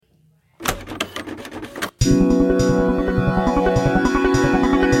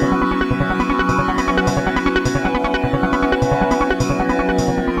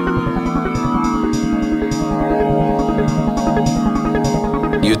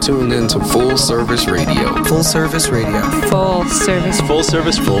tuned in to Full Service Radio. Full Service Radio. Full Service. Full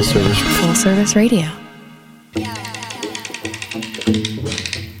Service. Full Service. Full Service Radio.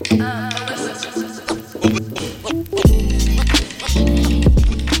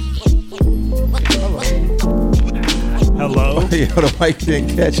 Hello. Yo, the mic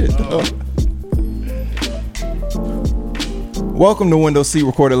didn't catch it though. Welcome to Window Seat,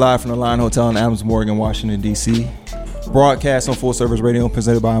 recorded live from the Line Hotel in Adams Morgan, Washington, D.C. Broadcast on Full Service Radio,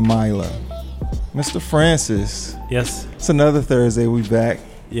 presented by Myla. Mr. Francis. Yes. It's another Thursday. We back.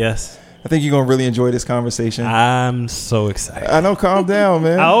 Yes. I think you're going to really enjoy this conversation. I'm so excited. I know. Calm down,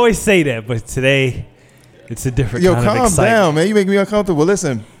 man. I always say that, but today it's a different kind of excitement. Calm down, man. You make me uncomfortable.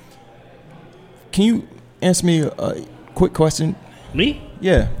 Listen, can you answer me a quick question? Me?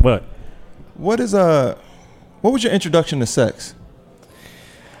 Yeah. What? What was your introduction to sex?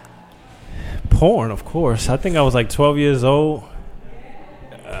 Porn, of course. I think I was like 12 years old.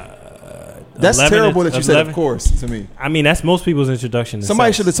 That's terrible that you said, of course, to me. I mean, that's most people's introduction to Somebody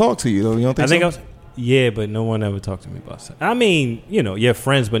sex. should have talked to you, though. You don't think so? I was, yeah, but no one ever talked to me about sex. I mean, you know, you're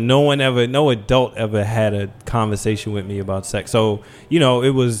friends, but no adult ever had a conversation with me about sex. So, you know,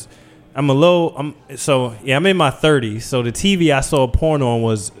 I'm in my 30s. So the TV I saw porn on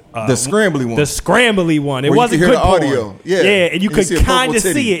was the scrambly one. The scrambly one. It where wasn't you good could hear the porn. audio. Yeah. Yeah, and you could kind of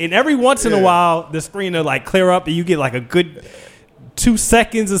see it. And every once in a while, the screen will like clear up and you get like a good 2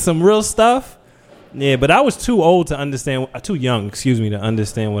 seconds of some real stuff. Yeah, but I was too young, to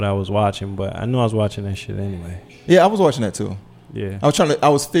understand what I was watching. But I knew I was watching that shit anyway. Yeah, I was watching that too. Yeah, I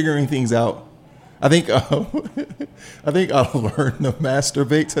was figuring things out. I think I learned to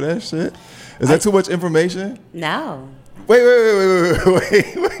masturbate to that shit. Is that too much information? No. Wait.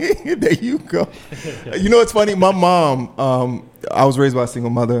 There you go. You know what's funny? My mom, I was raised by a single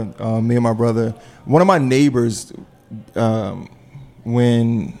mother, me and my brother. One of my neighbors,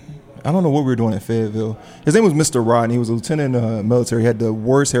 when, I don't know what we were doing in Fayetteville. His name was Mr. Rodney. He was a lieutenant in the military. He had the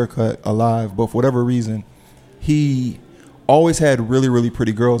worst haircut alive, but for whatever reason, he always had really, really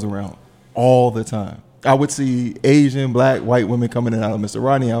pretty girls around. All the time. I would see Asian, black, white women coming in and out of Mr.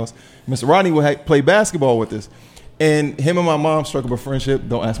 Rodney's house. Mr. Rodney would play basketball with us. And him and my mom struck up a friendship.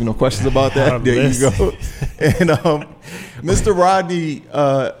 Don't ask me no questions about that. There you go. And Mr. Rodney,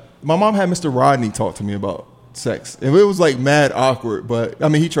 my mom had Mr. Rodney talk to me about sex. And it was like mad awkward, but I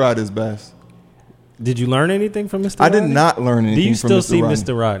mean, he tried his best. Did you learn anything from Mr. Rodney? I did not learn anything from Mr. Rodney. Do you still see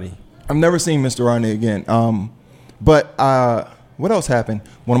Mr. Rodney? I've never seen Mr. Rodney again. But what else happened?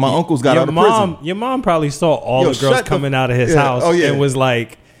 One of my uncles got out of prison. Your mom probably saw all the girls coming out of his house and was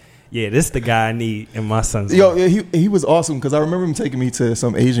like, yeah, this is the guy I need in my son's life. He was awesome because I remember him taking me to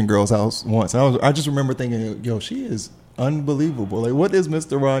some Asian girl's house once. I just remember thinking, yo, she is unbelievable. Like, what is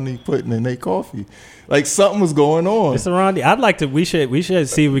Mr. Rodney putting in their coffee? Like, something was going on. Mr. Rodney, we should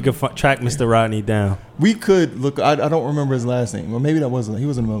see if we could track Mr. Rodney down. We could look. I don't remember his last name. Or maybe that wasn't. He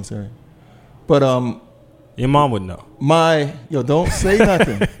was in the military. But your mom would know. Don't say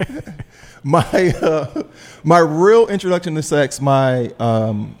nothing. My real introduction to sex, my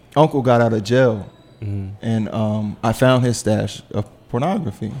uncle got out of jail, and I found his stash of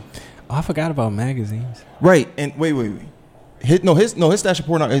pornography. Oh, I forgot about magazines. Right, and wait. His stash of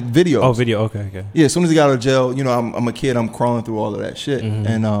pornography, videos. Oh, video. Okay. Yeah, as soon as he got out of jail, you know, I'm a kid. I'm crawling through all of that shit,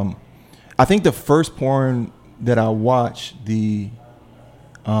 and I think the first porn that I watched, the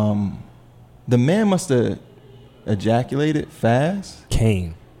man must have ejaculated fast.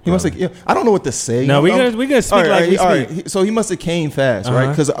 Came. He must have. I don't know what to say. No, we gonna speak like we speak. Right. So he must have came fast, right?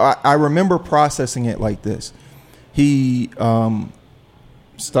 Because I remember processing it like this. He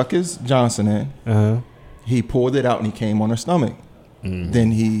stuck his Johnson in. He pulled it out and he came on her stomach.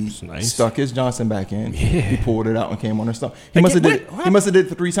 Then he stuck his Johnson back in. Yeah. He pulled it out and came on her stomach. He must have did it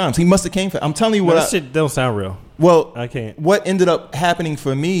for 3 times. He must have came fast. I'm telling you what. That shit don't sound real. Well, I can't. What ended up happening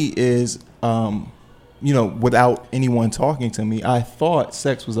for me is, without anyone talking to me, I thought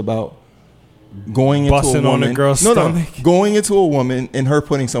sex was about going into busting a woman. on a girl's stomach. Going into a woman and her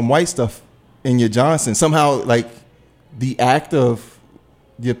putting some white stuff in your Johnson. Somehow, like, the act of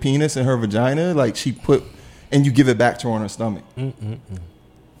your penis in her vagina, like, she put, and you give it back to her on her stomach.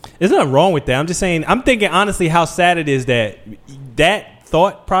 There's nothing wrong with that. I'm just saying, I'm thinking honestly how sad it is that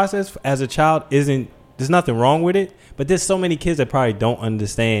thought process as a child there's nothing wrong with it, but there's so many kids that probably don't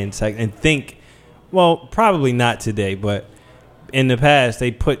understand sex and think, well, probably not today, but in the past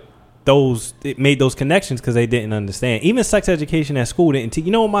they made those connections because they didn't understand. Even sex education at school didn't teach.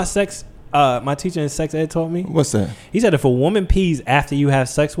 You know what my teacher in sex ed taught me? What's that? He said if a woman pees after you have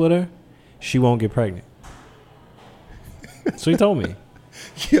sex with her, she won't get pregnant. So he told me.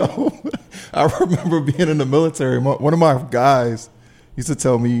 Yo, I remember being in the military. One of my guys, used to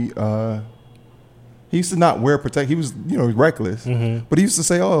tell me he used to not wear protect. He was, reckless. Mm-hmm. But he used to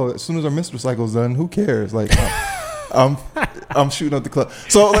say, "Oh, as soon as our menstrual cycle's done, who cares?" Like, I'm shooting up the club.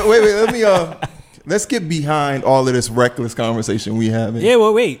 So wait, let me let's get behind all of this reckless conversation we having. Yeah,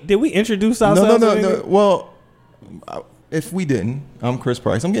 well, wait. Did we introduce ourselves? No. Well, if we didn't, I'm Chris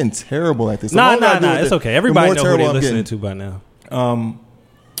Price. I'm getting terrible at this. Nah. It's okay. Everybody knows who they're listening to by now.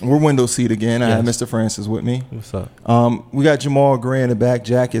 We're window seat again. Yes. I have Mr. Francis with me. What's up? We got Jamal Gray in the back.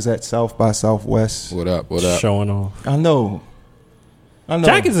 Jack is at South by Southwest. What up? Showing off. I know.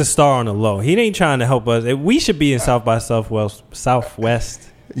 Jack is a star on the low. He ain't trying to help us. We should be in South by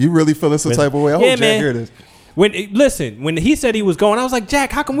Southwest. You really feeling some type of way? I hope Jack hear this. When he said he was going, I was like,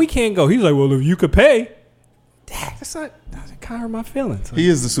 Jack, how come we can't go? He was like, well, if you could pay. That kind of hurt my feelings. He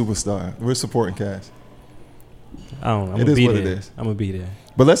is the superstar. We're supporting Cass. I don't know. It is what it is. I'm going to be there.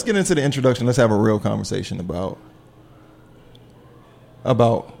 But let's get into the introduction. Let's have a real conversation about.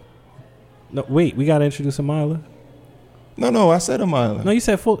 No, wait. We got to introduce Amila. No. I said Amila. No, you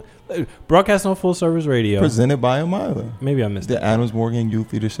said full. Broadcast on Full Service Radio. Presented by Amila. Maybe I missed it. The Adams Morgan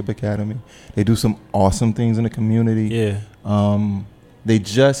Youth Leadership Academy. They do some awesome things in the community. Yeah. They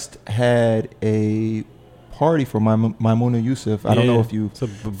just had a party for Maimuna Yusuf. I don't know if you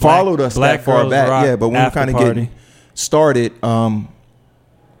followed us that far back. Yeah, but when we kind of getting started,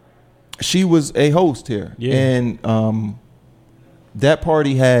 she was a host here. Yeah. And that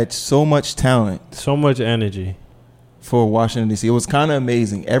party had so much talent. So much energy. For Washington, D.C. It was kind of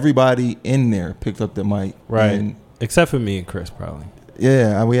amazing. Everybody in there picked up the mic. Right. Except for me and Chris, probably.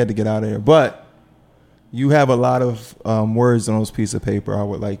 Yeah, we had to get out of there. But you have a lot of words on those pieces of paper I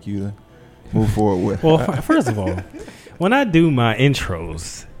would like you to move forward with. Well, first of all, when I do my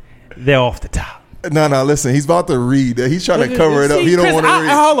intros, they're off the top. No, listen. He's about to read. He's trying to cover it up. He don't want to read.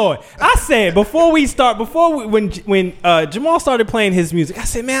 Hold on. I said when Jamal started playing his music, I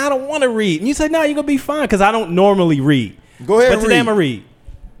said, man, I don't want to read. And you said, no, you're going to be fine because I don't normally read. Go ahead and read. But today I'm going to read.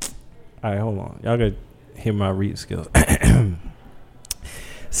 All right, hold on. Y'all got to hear my read skills.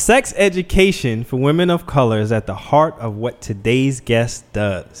 Sex education for women of color is at the heart of what today's guest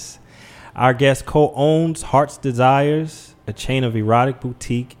does. Our guest co-owns Hart's Desires, a chain of erotic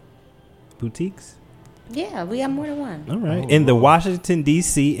boutiques? Yeah, we have more than one. All right. In the Washington,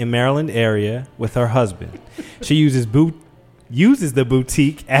 D.C. and Maryland area with her husband. She uses the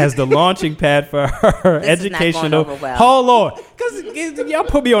boutique as the launching pad for her educational. Hold on. Because y'all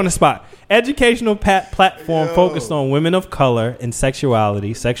put me on the spot. Educational platform focused on women of color and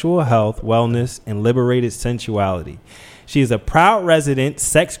sexuality, sexual health, wellness, and liberated sensuality. She is a proud resident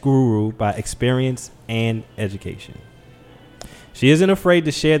sex guru by experience and education. She isn't afraid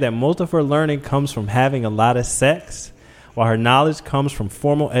to share that most of her learning comes from having a lot of sex, while her knowledge comes from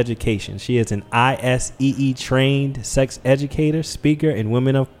formal education. She is an ISEE trained sex educator, speaker, and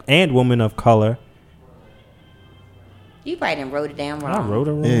woman of color. You probably done wrote it down wrong. I wrote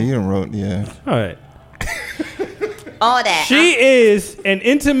it wrong. Yeah, you done wrote. Yeah. All right. All that. She is an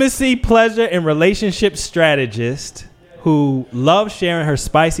intimacy, pleasure, and relationship strategist who loves sharing her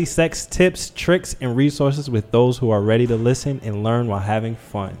spicy sex tips, tricks, and resources with those who are ready to listen and learn while having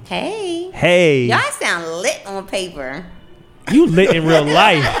fun. Hey. Y'all sound lit on paper. You lit in real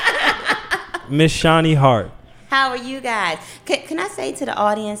life. Miss Shani Hart. How are you guys? Can I say to the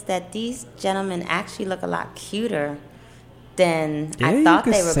audience that these gentlemen actually look a lot cuter than I thought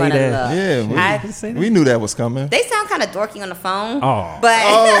they were going to look? Yeah, we knew that was coming. They sound kind of dorky on the phone. Oh. But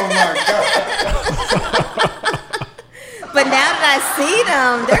Oh, my God. But now that I see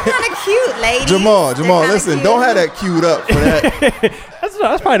them, they're kind of cute, ladies. Jamal, listen, cute. Don't have that queued up for that.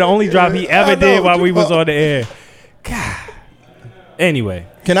 That's probably the only drop he ever did while we was on the air. God. Anyway.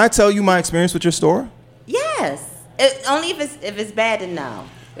 Can I tell you my experience with your store? Yes. Only if it's bad to know.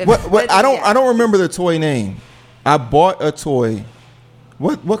 I don't remember the toy name. I bought a toy.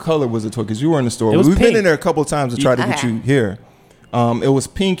 What color was the toy? Because you were in the store. We've been in there a couple of times to try to get you here. It was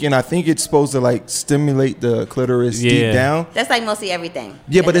pink, and I think it's supposed to like stimulate the clitoris deep down. That's like mostly everything.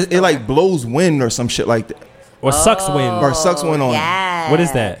 Yeah, but it like blows wind or some shit like that. Or sucks wind. Or sucks wind on it. What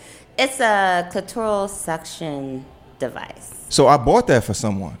is that? It's a clitoral suction device. So I bought that for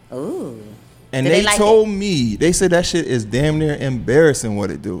someone. Ooh. And they told me, they said that shit is damn near embarrassing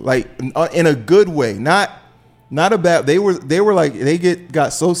what it do. Like in a good way. Not a bad. They were like,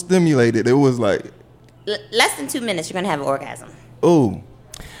 got so stimulated. It was like. Less than 2 minutes, you're going to have an orgasm. Ooh.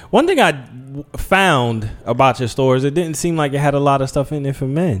 One thing I found about your store is it didn't seem like it had a lot of stuff in there for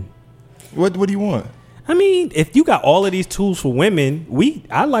men. What do you want? I mean, if you got all of these tools for women,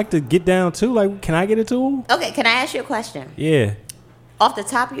 I'd like to get down too. Like, can I get a tool? Okay, can I ask you a question? Yeah. Off the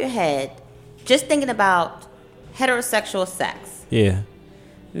top of your head, just thinking about heterosexual sex. Yeah.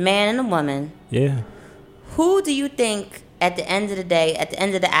 man and a woman. Yeah. Who do you think at the end of the day, at the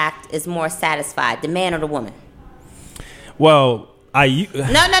end of the act, is more satisfied, the man or the woman? Well, No.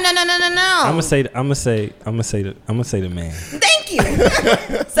 I'm gonna say the man. Thank you.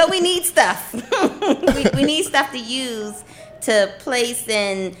 So we need stuff. we need stuff to use to place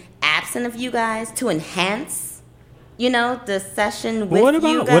in absent of you guys to enhance, the session with you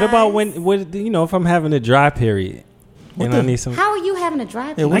guys. What about if I'm having a dry period and I need some? How are you having a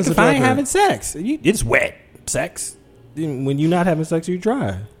dry period? Like if I ain't having sex, it's wet sex. When you're not having sex, you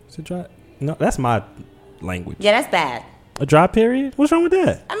dry. It's a dry. No, that's my language. Yeah, that's bad. A dry period? What's wrong with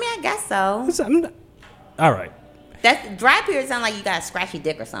that? I mean, I guess so. All right. That dry period sounds like you got a scratchy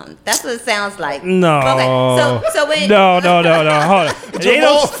dick or something. That's what it sounds like. No. Okay. So when No. Hold on.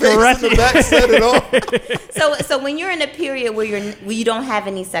 Jamal face in the back said it all. So when you're in a period where you don't have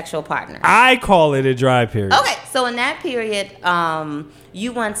any sexual partner, I call it a dry period. Okay. So in that period,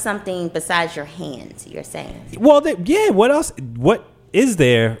 you want something besides your hands. You're saying. Well, yeah. What else? What is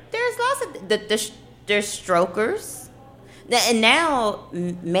there? There's lots of there's strokers. And now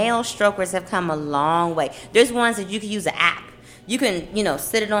male strokers have come a long way. There's ones that you can use an app. You can,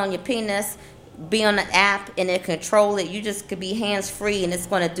 sit it on your penis, be on the app, and it control it. You just could be hands free, and it's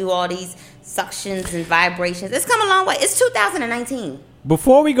going to do all these suctions and vibrations. It's come a long way. It's 2019.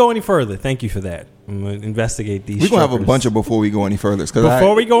 Before we go any further, thank you for that. I'm going to investigate these. We're going to have a bunch of before we go any further.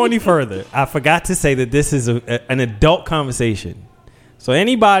 Before we go any further, I forgot to say that this is an adult conversation. So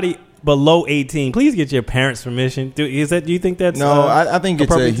anybody below 18, please get your parents' permission. Do you think that's no? I think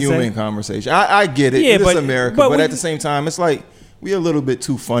it's a human conversation. I get it. It's America, but at the same time, it's like we're a little bit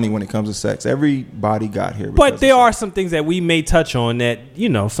too funny when it comes to sex. Everybody got here. But there are some things that we may touch on that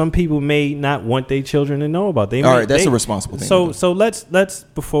some people may not want their children to know about. All right, that's a responsible thing. So let's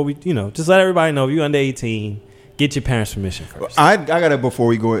before we just let everybody know if you're under 18, get your parents' permission first. I got it before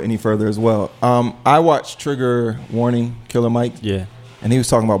we go any further as well. I watched Trigger Warning, Killer Mike. Yeah. And he was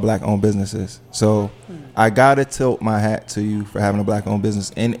talking about black-owned businesses. So I got to tilt my hat to you for having a black-owned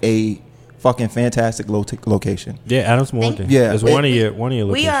business in a fucking fantastic location. Yeah, Adams Morgan. Yeah. It's one of your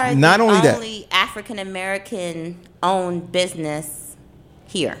locations. We are not the only only African-American owned business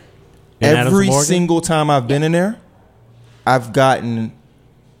here. Every single time I've been in there, I've gotten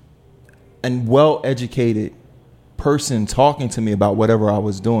a well-educated person talking to me about whatever I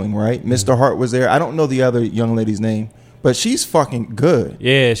was doing, right? Mr. Hart was there. I don't know the other young lady's name. But she's fucking good.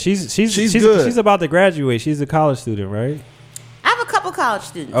 Yeah, she's good. She's about to graduate. She's a college student, right? I have a couple college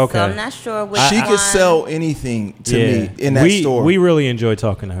students, okay. So I'm not sure which she could sell anything to me in that store. We really enjoy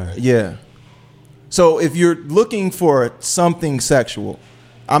talking to her. Yeah. So if you're looking for something sexual,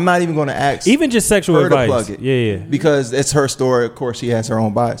 I'm not even going to ask. Even just sexual her advice. To plug it. Yeah. Because it's her store. Of course, she has her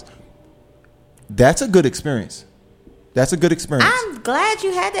own bias. That's a good experience. I'm glad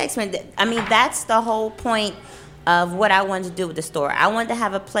you had that experience. I mean, that's the whole point of what I wanted to do with the store. I wanted to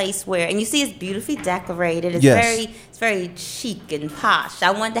have a place where, and you see it's beautifully decorated. It's very chic and posh.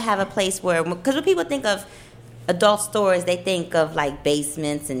 I wanted to have a place where, because when people think of adult stores, they think of like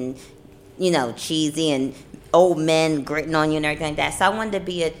basements and, cheesy and old men gritting on you and everything like that. So I wanted to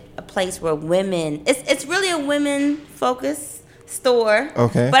be a place where women, it's really a women-focused store.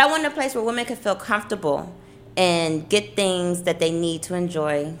 Okay. But I wanted a place where women could feel comfortable and get things that they need to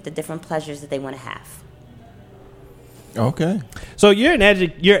enjoy the different pleasures that they want to have. Okay. So you're an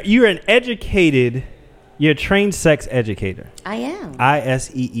educated, you're a trained sex educator. I am.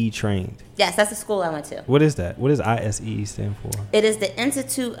 ISEE trained. Yes, that's the school I went to. What is that? What does ISEE stand for? It is the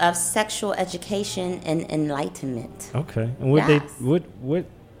Institute of Sexual Education and Enlightenment. Okay. And what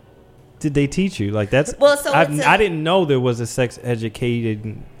did they teach you? Like that's I didn't know there was a sex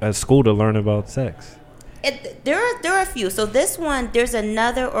educated school to learn about sex. There are a few. So this one, there's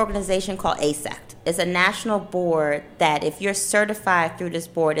another organization called ASEE. It's a national board that if you're certified through this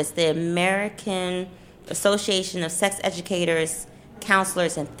board, it's the American Association of Sex Educators,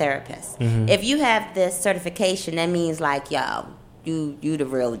 Counselors, and Therapists. Mm-hmm. If you have this certification, that means like, yo, you the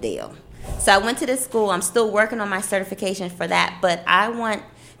real deal. So I went to this school. I'm still working on my certification for that, but I want,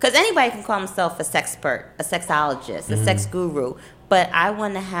 because anybody can call himself a sexpert, a sexologist, a sex guru, but I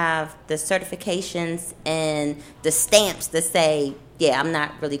want to have the certifications and the stamps that say, yeah, I'm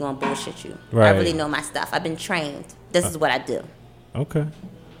not really going to bullshit you. Right. I really know my stuff. I've been trained. This is what I do. Okay.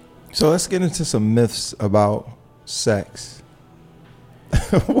 So let's get into some myths about sex.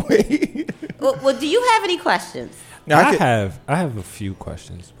 Wait. Well, do you have any questions? I have a few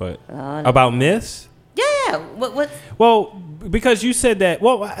questions, but about myths? Yeah. What? Well, because you said that.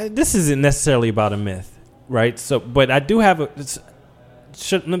 Well, this isn't necessarily about a myth, right? So, but I do have a.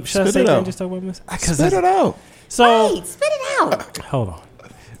 Should I say that and just talk about myths? Spit it out. So spit it out. Hold on.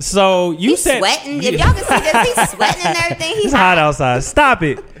 So you He's said sweating. If y'all can see this, he's sweating and everything. He's it's hot outside. Stop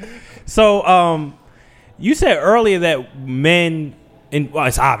it. So you said earlier that men, well,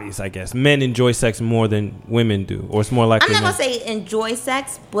 it's obvious, I guess, men enjoy sex more than women do, or it's more likely. I'm not gonna say enjoy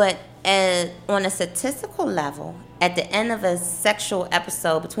sex, but on a statistical level, at the end of a sexual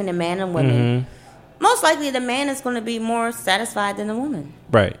episode between a man and woman, most likely the man is going to be more satisfied than the woman.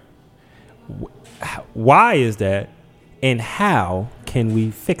 Right. Why is that, and how can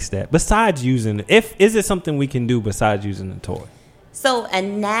we fix that? Besides using, is it something we can do besides using the toy? So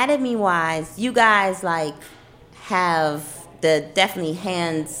anatomy wise, you guys like have the definitely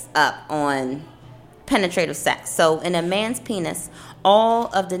hands up on penetrative sex. So in a man's penis, all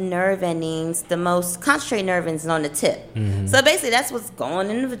of the nerve endings, the most concentrated nerve endings is on the tip. So basically that's what's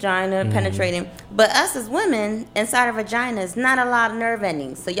going in the vagina, penetrating. But us as women, inside our vagina is not a lot of nerve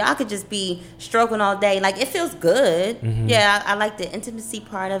endings. So y'all could just be stroking all day. Like, it feels good. Yeah, I like the intimacy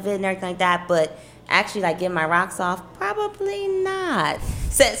part of it and everything like that. But actually, like, getting my rocks off, probably not.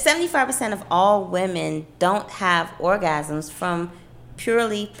 75% of all women don't have orgasms from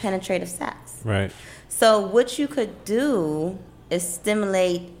purely penetrative sex. Right. So what you could do is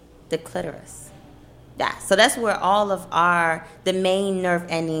stimulate the clitoris. Yeah, so that's where all of the main nerve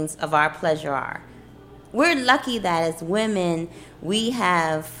endings of our pleasure are. We're lucky that as women, we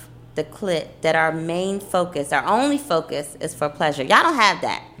have the clit, that our main focus, our only focus is for pleasure. Y'all don't have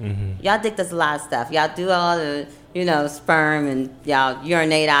that. Y'all think there's a lot of stuff. Y'all do all the, sperm and y'all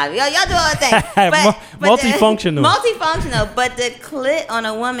urinate out. Y'all do all the things. But multifunctional. Multifunctional, but the clit on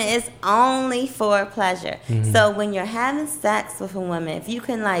a woman is only for pleasure. So when you're having sex with a woman, if you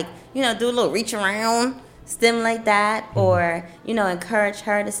can do a little reach around, stimulate that, or, encourage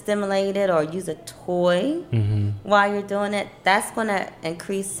her to stimulate it, or use a toy while you're doing it, that's going to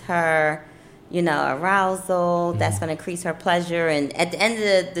increase her, arousal. That's going to increase her pleasure. And at the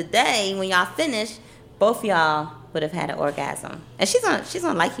end of the day, when y'all finish, both of y'all would have had an orgasm. And she's gonna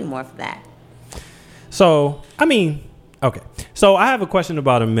like you more for that. So, okay. So I have a question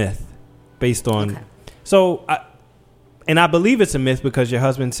about a myth based on... Okay. So, I believe it's a myth because your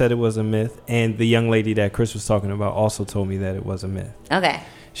husband said it was a myth, and the young lady that Chris was talking about also told me that it was a myth. Okay.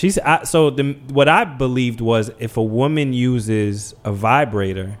 What I believed was if a woman uses a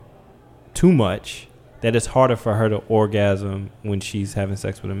vibrator too much, that it's harder for her to orgasm when she's having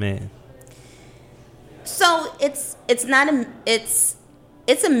sex with a man. So it's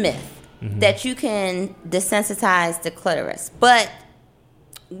a myth that you can desensitize the clitoris, but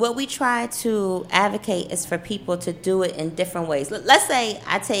what we try to advocate is for people to do it in different ways. Let's say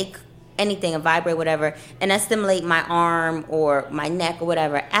I take anything, a vibrator, whatever, and I stimulate my arm or my neck or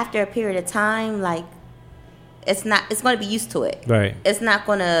whatever. After a period of time, it's going to be used to it. Right. It's not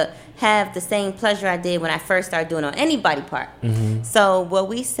going to have the same pleasure I did when I first started doing it on any body part. So what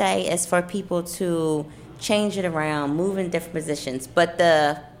we say is for people to change it around, move in different positions. But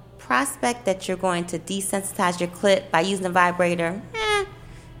the prospect that you're going to desensitize your clit by using a vibrator,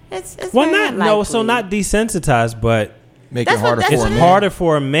 it's not desensitized, but make it harder for a man. It's harder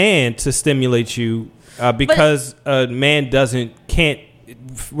for a man to stimulate you because a man can't.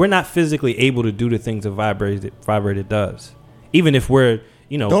 We're not physically able to do the things a vibrator does, even if we're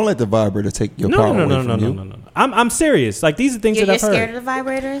Don't let the vibrator take your power away from you. No. I'm serious. Like, these are things that I've heard. You're scared of the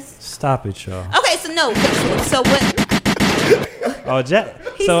vibrators? Stop it, y'all. Okay, so what? Oh, He's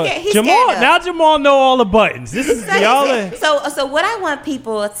Jamal. scared Now Jamal know all the buttons. This is y'all. So what I want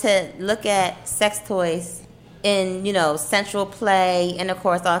people to look at sex toys in sensual play,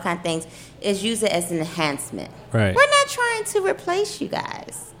 intercourse, all kind of things, is use it as an enhancement. Right. We're not trying to replace you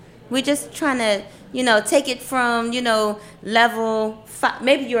guys. We're just trying to take it from level 5.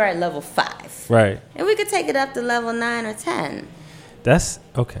 Maybe you're at level 5. Right. And we could take it up to level 9 or 10. That's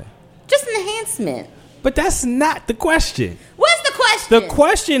okay. Just an enhancement. But that's not the question. What's the question? The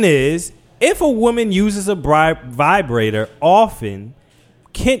question is, if a woman uses a vibrator often,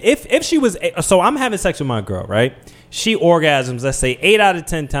 if she was, so I'm having sex with my girl, right? She orgasms, let's say 8 out of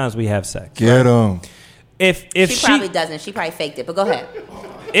 10 times we have sex. Get them. If she probably doesn't. She probably faked it, but go ahead.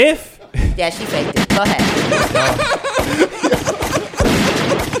 Yeah, she faked it. Go ahead.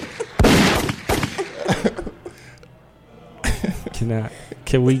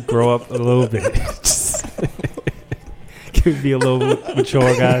 Can we grow up a little bit? Can we be a little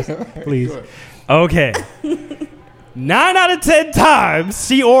mature, guys? Please. Okay. 9 out of 10 times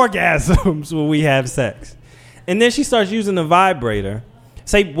she orgasms when we have sex. And then she starts using the vibrator.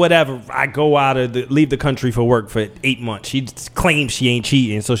 Say whatever, I go leave the country for work for 8 months. She claims she ain't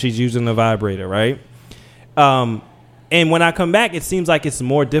cheating, so she's using the vibrator, right? And when I come back, it seems like it's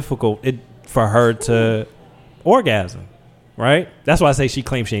more difficult for her to orgasm, right? That's why I say she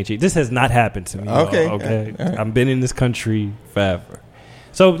claims she ain't cheated. This has not happened to me. Okay. Okay. All right. I've been in this country forever.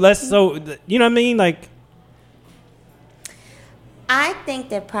 So you know what I mean? Like, I think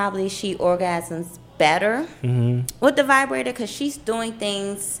that probably she orgasms better with the vibrator because she's doing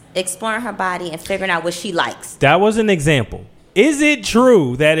things, exploring her body and figuring out what she likes. that was an example. Is it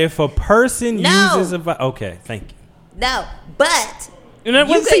true that if a person uses a okay, thank you. No, but And I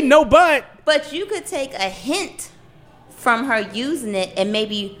wouldn't say no, but you could take a hint from her using it and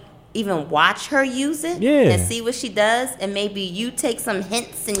maybe even watch her use it and see what she does, and maybe you take some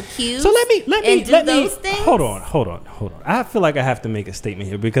hints and cues. so let me those things. hold on. I feel like I have to make a statement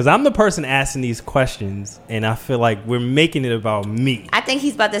here because I'm the person asking these questions, and I feel like we're making it about me. I think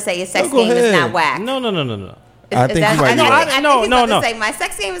he's about to say his sex go game is ahead. not whack. No. I think you might be right. I think he's about to say my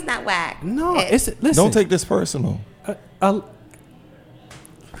sex game is not whack. No, listen. Don't take this personal. All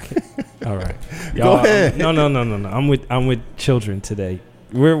right, Go ahead. No. I'm with children today.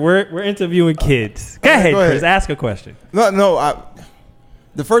 We're interviewing kids. Go ahead, go ahead. Chris. Ask a question. No.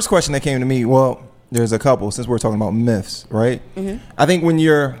 The first question that came to me, well, there's a couple since we're talking about myths, right? I think when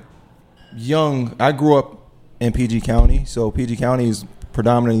you're young, I grew up in PG County, so PG County is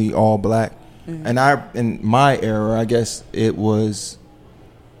predominantly all black. And in my era, I guess it was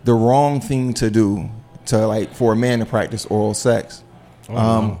the wrong thing to do for a man to practice oral sex.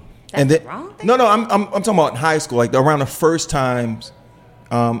 That's the wrong thing? No, I'm talking about in high school, like around the first times.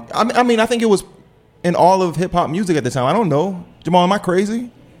 I mean, I think it was in all of hip hop music at the time. I don't know, Jamal, am I crazy?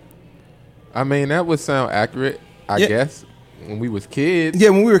 I mean, that would sound accurate, I guess, when we was kids. Yeah,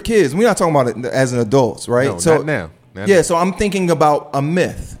 when we were kids. We're not talking about it as an adults, right? No, so not now. Not yeah, now. so I'm thinking about a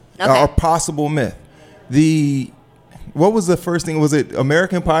myth, Okay. or possible myth. What was the first thing? Was it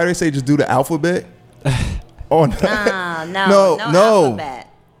American Pie? They say just do the alphabet. Oh No alphabet.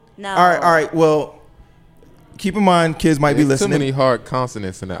 No. All right. Well, keep in mind, kids might be There's too listening. many hard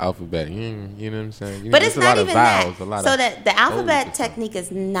consonants in the alphabet. You know what I'm saying? But There's it's not a lot even of vowels, that. a lot So of that the alphabet O's. technique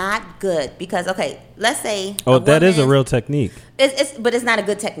is not good because let's say That is a real technique. but it's not a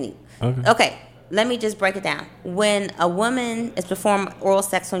good technique. Okay, let me just break it down. When a woman is performing oral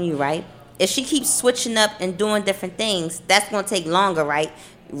sex on you, right? If she keeps switching up and doing different things, that's going to take longer, right?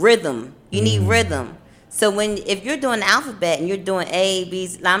 Rhythm. You need rhythm. So if you're doing the alphabet and you're doing A, B,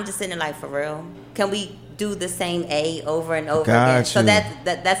 I'm just sitting there like, for real, can we do the same A over and over again? So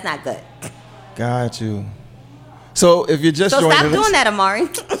that's not good. Got you. So if you're just joining stop us, doing that, Amari.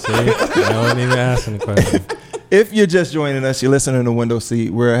 See, I wasn't even asking the question. if you're just joining us, you're listening to Window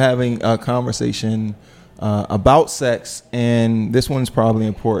Seat. We're having a conversation about sex, and this one's probably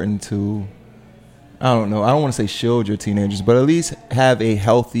important to, I don't know, I don't want to say shield your teenagers, but at least have a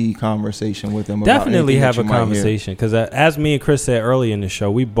healthy conversation with them. Definitely about have a anything that you might hear. conversation because as me and Chris said earlier in the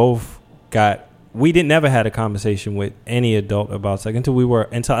show, we never had a conversation with any adult about sex until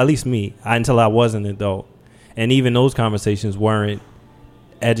at least me, until I was an adult, and even those conversations weren't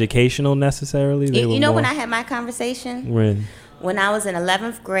educational necessarily. You know when I had my conversation? When I was in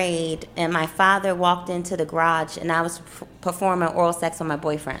 11th grade and my father walked into the garage and I was performing oral sex on my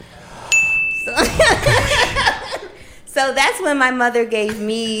boyfriend. So that's when my mother gave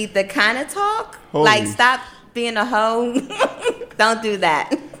me the kind of talk. Holy. Like, stop being a hoe. Don't do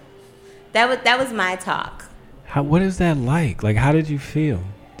that. That was my talk. What is that like? Like, how did you feel?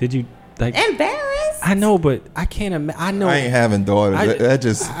 Did you like embarrassed? I know, but I can't imagine. I know. I ain't having daughters. That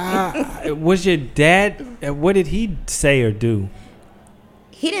just. Was your dad? What did he say or do?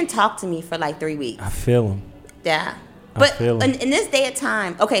 He didn't talk to me for like 3 weeks. I feel him. Yeah, but in this day of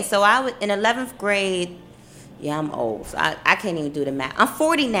time, okay. So I was in 11th grade. Yeah, I'm old. So I can't even do the math. I'm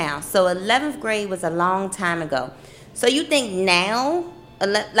 40 now. So 11th grade was a long time ago. So you think now?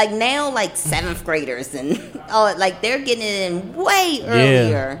 Like 7th graders and like they're getting it in way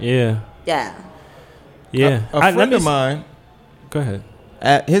earlier. Yeah. A friend of mine. Go ahead.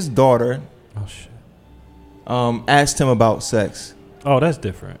 His daughter. Oh shit. Asked him about sex. Oh, that's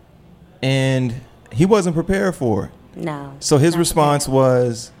different. And he wasn't prepared for it. No. So his response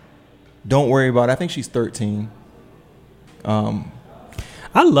was, "Don't worry about it." I think she's 13.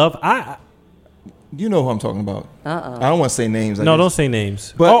 You know who I'm talking about. I don't want to say names. Don't say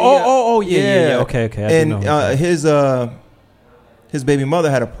names. But yeah. Okay. And his baby mother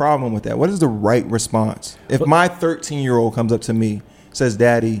had a problem with that. What is the right response? If my 13-year-old comes up to me, says,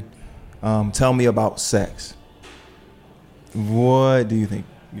 "Daddy, tell me about sex," what do you think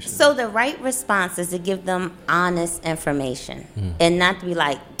you should do? So the right response is to give them honest information and not to be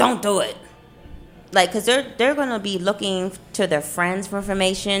like, "Don't do it." Like, because they're going to be looking to their friends for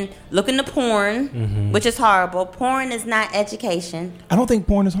information, looking to porn, which is horrible. Porn is not education. I don't think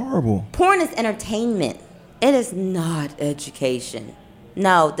porn is horrible. Porn is entertainment. It is not education.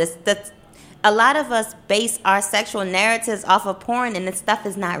 No, that's a lot of us base our sexual narratives off of porn, and this stuff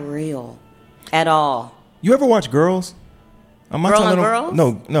is not real at all. You ever watch Girls? Am I Girl telling on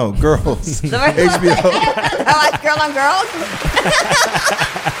them- Girls? No, Girls. HBO. I like Girl on Girls.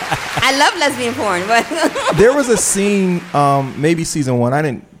 I love lesbian porn, but There was a scene, maybe season 1. I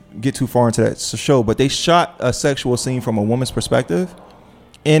didn't get too far into that show, but they shot a sexual scene from a woman's perspective,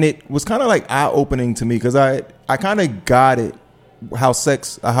 and it was kind of like eye-opening to me because I kind of got it how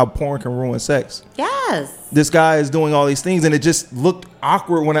porn can ruin sex. yes. This guy is doing all these things, and it just looked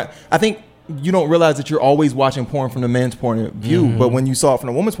awkward when I think you don't realize that you're always watching porn from the man's point of view, but when you saw it from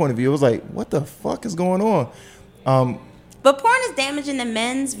the woman's point of view, it was like, what the fuck is going on? But porn is damaging the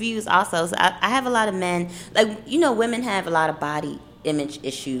men's views also. So I have a lot of men, like, women have a lot of body image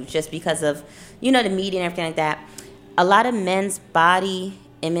issues just because of, the media and everything like that. A lot of men's body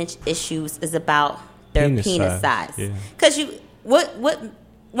image issues is about their penis size. Because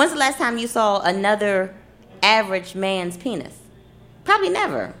when's the last time you saw another average man's penis? Probably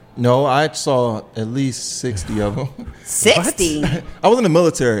never. No, I saw at least 60 of them. 60? I was in the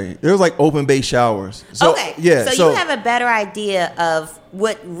military. There was like open bay showers. So, okay. Yeah. So you have a better idea of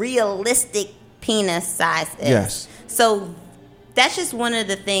what realistic penis size is. Yes. So that's just one of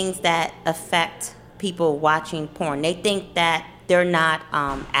the things that affect people watching porn. They think that they're not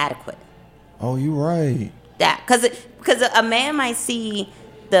adequate. Oh, you're right. That because a man might see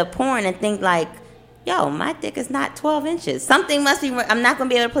the porn and think like, yo, my dick is not 12 inches. Something must be. I'm not going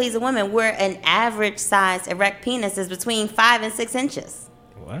to be able to please a woman. Where an average size erect penis is between 5 and 6 inches.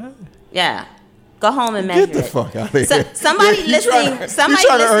 What? Yeah. Go home and measure it. Get the fuck out of here. Somebody You listening. Somebody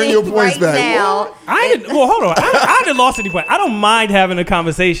trying to earn your listening points right back. now. What? Hold on. I didn't lost any point. I don't mind having a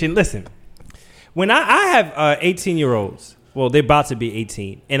conversation. Listen, when I have 18-year-olds, well, they're about to be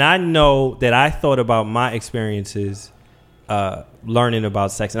 18, and I know that I thought about my experiences learning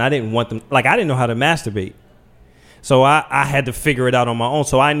about sex, and I didn't want them, like, I didn't know how to masturbate, so I had to figure it out on my own.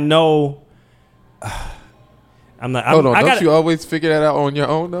 So I know I'm not. Hold on, don't you always figure that out on your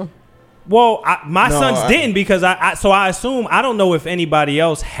own though? Well, my sons didn't, because so I assume, I don't know if anybody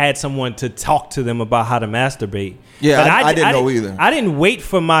else had someone to talk to them about how to masturbate. Yeah, but I didn't know either. I didn't wait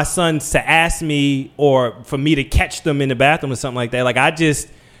for my sons to ask me or for me to catch them in the bathroom or something like that. Like,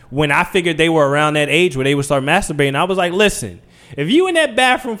 when I figured they were around that age where they would start masturbating, I was like, listen, if you in that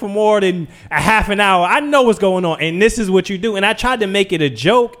bathroom for more than a half an hour, I know what's going on, and this is what you do. And I tried to make it a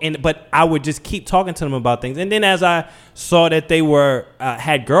joke, but I would just keep talking to them about things. And then as I saw that they were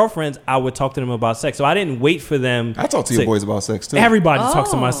had girlfriends, I would talk to them about sex. So I didn't wait for them. I talk to your boys about sex too. Everybody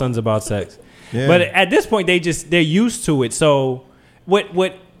talks to my sons about sex. Yeah. But at this point, they're used to it. So what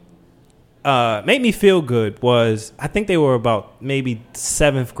made me feel good was, I think they were about maybe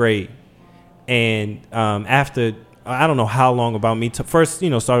 7th grade, and after, I don't know how long, about me first,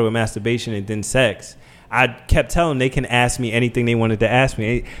 started with masturbation and then sex, I kept telling them they can ask me anything they wanted to ask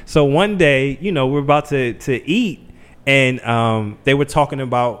me. So one day, we're about to eat, and they were talking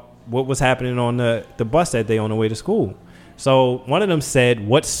about what was happening on the bus that day on the way to school. So one of them said,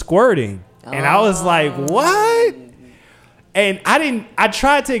 "What's squirting?" And I was like, "What?" And I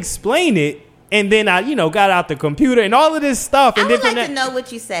tried to explain it, and then I, got out the computer and all of this stuff. And I would like to know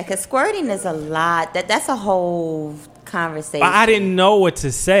what you said, because squirting is a lot. That's a whole conversation. I didn't know what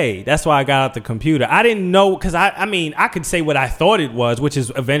to say. That's why I got out the computer. I didn't know, because I could say what I thought it was, which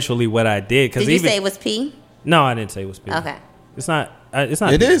is eventually what I did. Did you say it was pee? No, I didn't say it was pee. Okay. It's not. It's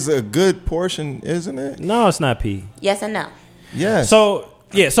not. It pee. is a good portion, isn't it? No, it's not pee. Yes and no. Yes. So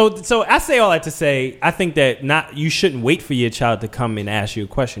yeah, so I say all that to say, I think that you shouldn't wait for your child to come and ask you a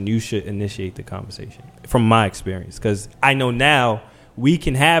question. You should initiate the conversation, from my experience, because I know now we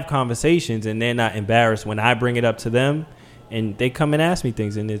can have conversations and they're not embarrassed when I bring it up to them, and they come and ask me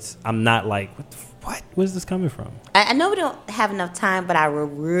things, and I'm not like, what? Where's this coming from? I know we don't have enough time, but I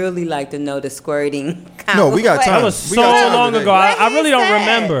would really like to know the squirting. No, we got time. That was so long ago. I really don't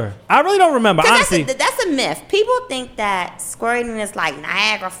remember. Honestly. That's a myth. People think that squirting is like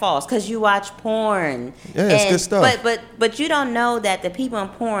Niagara Falls because you watch porn. Yeah, it's good stuff. But you don't know that the people in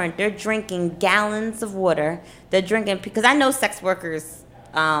porn, they're drinking gallons of water. They're drinking, because I know sex workers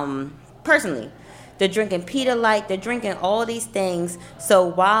personally. They're drinking Pedialyte. They're drinking all these things. So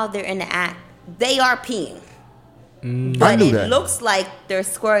while they're in the act, they are peeing. But it looks like they're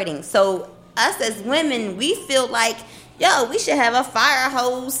squirting. So us as women, we feel like, we should have a fire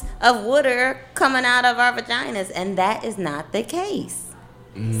hose of water coming out of our vaginas. And that is not the case.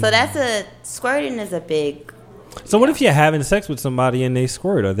 So squirting is a big... So what if you're having sex with somebody and they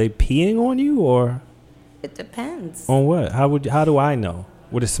squirt? Are they peeing on you, or... It depends. On what? How do I know?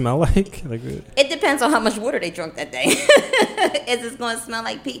 What it smell like? It depends on how much water they drink that day. Is it going to smell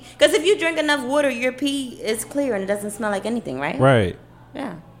like pee? Because if you drink enough water, your pee is clear and it doesn't smell like anything, right? Right.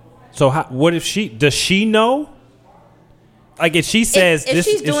 Yeah. So what if does she know? Like if she says if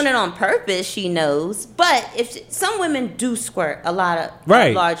she's doing it on purpose, she knows. But some women do squirt a lot of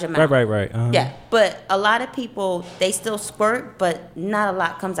a large amount. Right. Yeah, but a lot of people, they still squirt, but not a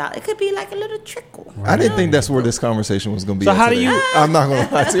lot comes out. It could be like a little trickle. I didn't think that's where this conversation was going to be. So how today. do you? I'm not going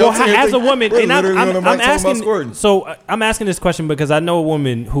to lie to you. Well, as a woman, and I'm asking. Squirting. So I'm asking this question because I know a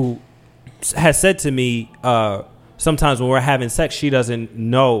woman who has said to me, sometimes when we're having sex, she doesn't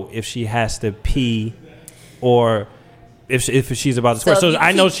know if she has to pee or if she's about to squirt. So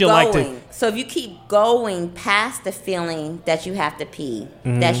I know she'll like to. So if you keep going past the feeling that you have to pee,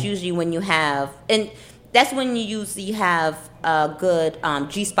 that's usually when you have, and that's when you usually have a good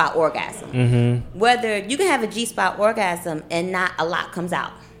G-spot orgasm. Whether you can have a G-spot orgasm and not a lot comes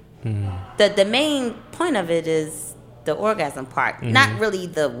out. The main point of it is the orgasm part, not really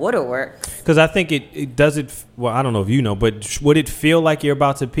the waterwork. Because I think it does it. Well, I don't know if you know, but would it feel like you're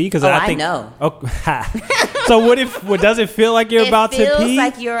about to pee? Because I think I know. So what does it feel like you're about to pee? It feels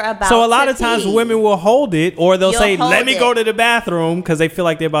like you're about to pee. So a lot of times women will hold it, or they'll say, "Let me go to the bathroom," because they feel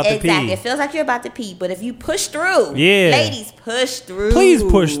like they're about to pee. Exactly. It feels like you're about to pee, but if you push through, ladies, push through. Please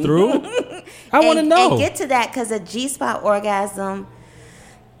push through. I want to know. And get to that, because a G-spot orgasm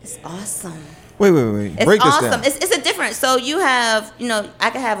is awesome. Wait. It's Break this awesome. down. It's a different. So you have, I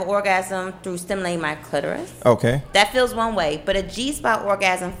can have an orgasm through stimulating my clitoris. Okay. That feels one way, but a G-spot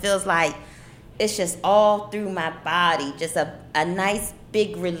orgasm feels like it's just all through my body, just a nice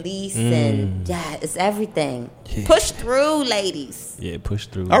big release, and it's everything. Yeah. Push through, ladies. Yeah, push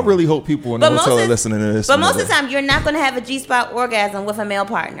through. I really hope people in the hotel are listening to this. But most of the time, you're not going to have a G-spot orgasm with a male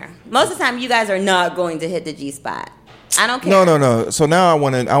partner. Most of the time, you guys are not going to hit the G-spot. I don't care. No. So now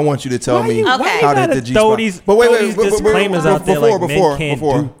I want you to tell me how to hit the G-spot. But wait, disclaimers out there like men can't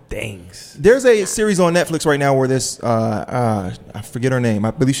do things. There's a series on Netflix right now where this I forget her name.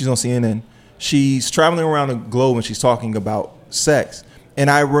 I believe she's on CNN. She's traveling around the globe and she's talking about sex. And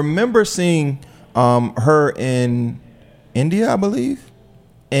I remember seeing her in India, I believe,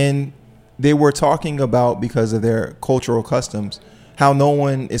 and they were talking about, because of their cultural customs, how no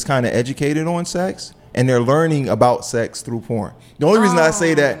one is kind of educated on sex. And they're learning about sex through porn. The only reason I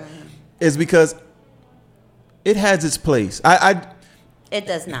say that is because it has its place. It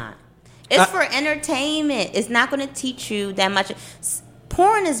does not. It's for entertainment. It's not going to teach you that much.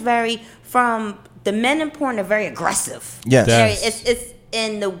 Porn is from the men in porn are very aggressive. Yes. It's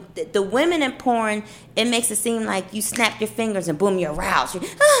in the women in porn. It makes it seem like you snap your fingers and boom, you're aroused. You're,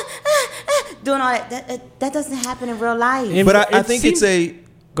 doing all that. That doesn't happen in real life. But I think it's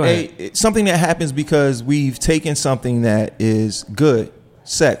something that happens because we've taken something that is good,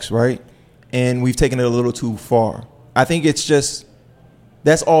 sex, right? And we've taken it a little too far. I think it's just,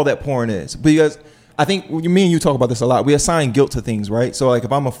 that's all that porn is. Because I think me and you talk about this a lot. We assign guilt to things, right? So like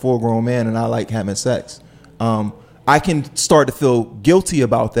if I'm a full-grown man and I like having sex, I can start to feel guilty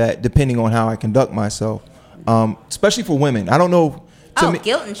about that depending on how I conduct myself, especially for women. I don't know.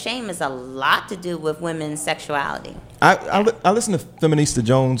 Guilt and shame is a lot to do with women's sexuality. I listen to Feminista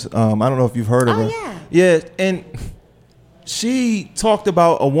Jones. I don't know if you've heard of her. Yeah, and she talked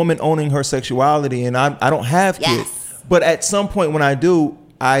about a woman owning her sexuality, and I don't have kids, but at some point when I do,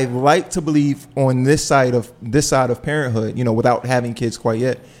 I like to believe on this side of parenthood, without having kids quite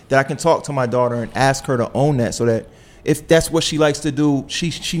yet, that I can talk to my daughter and ask her to own that, so that if that's what she likes to do,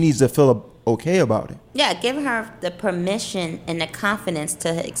 she needs to feel okay about it. Yeah, give her the permission and the confidence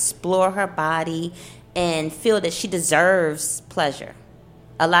to explore her body and feel that she deserves pleasure.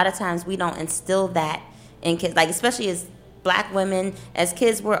 A lot of times we don't instill that in kids, like especially as black women. As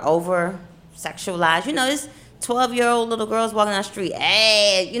kids, we're over sexualized. There's 12-year-old little girls walking down the street,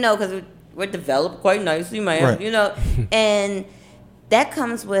 because we're developed quite nicely, man. Right. And that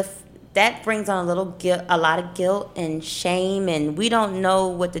brings on a lot of guilt and shame, and we don't know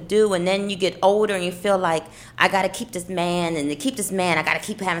what to do. And then you get older and you feel like, I got to keep this man, and to keep this man, I got to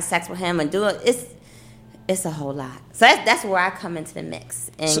keep having sex with him and do it. It's a whole lot. So that's where I come into the mix,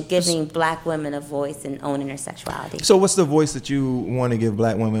 and giving black women a voice and owning their sexuality. So what's the voice that you want to give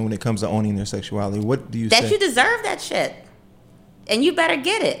black women when it comes to owning their sexuality? What do you say? That you deserve that shit, and you better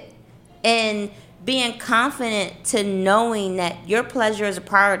get it. And being confident to knowing that your pleasure is a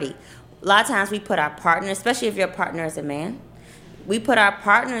priority. A lot of times we put our partner, especially if your partner is a man, we put our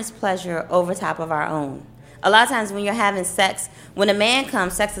partner's pleasure over top of our own. A lot of times when you're having sex, when a man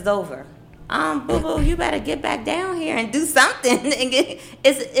comes, sex is over. Boo-boo, you better get back down here and do something.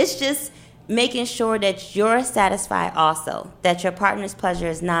 It's just making sure that you're satisfied also, that your partner's pleasure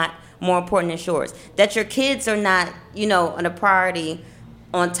is not more important than yours, that your kids are not, a priority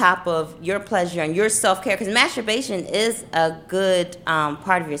on top of your pleasure and your self-care, because masturbation is a good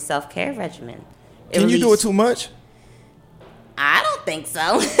part of your self-care regimen. Can you do it too much? I don't think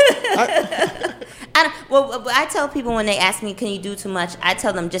so. I tell people when they ask me, can you do too much? I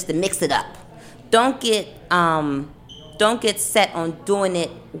tell them just to mix it up. Don't get set on doing it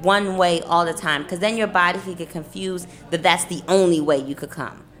one way all the time, because then your body can get confused that that's the only way you could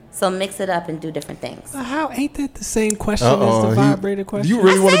come. So mix it up and do different things. How ain't that the same question as the vibrator question? You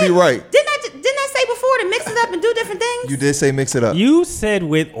really want to be right. Didn't I say before to mix it up and do different things? You did say mix it up. You said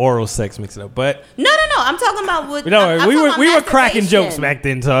with oral sex mix it up, but no. I'm talking about with. We were cracking jokes back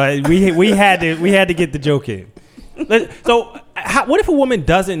then, so we had to get the joke in. So, what if a woman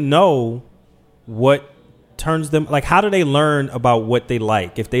doesn't know what turns them? Like, how do they learn about what they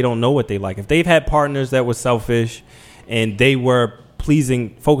like if they don't know what they like? If they've had partners that were selfish and they were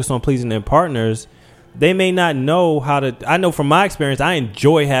focused on pleasing their partners, they may not know how to. I know from my experience, I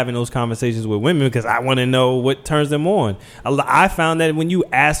enjoy having those conversations with women because I want to know what turns them on. I found that when you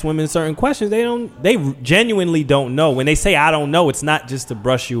ask women certain questions, they genuinely don't know. When they say I don't know, it's not just to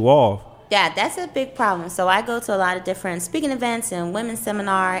brush you off. Yeah, that's a big problem. So I go to a lot of different speaking events and women's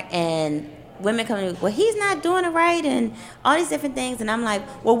seminar, and women come to me, well, he's not doing it right, and all these different things. And I'm like,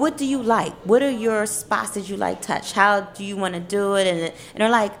 well, what do you like? What are your spots that you like touch? How do you want to do it? And they're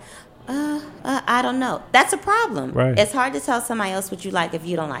like, I don't know. That's a problem. Right. It's hard to tell somebody else what you like if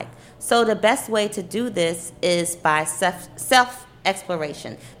you don't like. So the best way to do this is by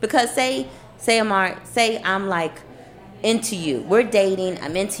self-exploration. Because say I'm like into you. We're dating.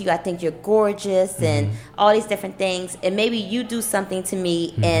 I'm into you. I think you're gorgeous and all these different things. And maybe you do something to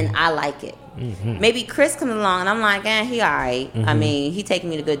me and I like it. Mm-hmm. Maybe Chris comes along and I'm like, he all right. Mm-hmm. I mean, he taking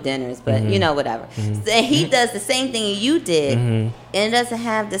me to good dinners, but whatever. Mm-hmm. So he does the same thing you did and it doesn't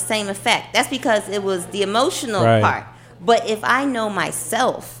have the same effect. That's because it was the emotional part. But if I know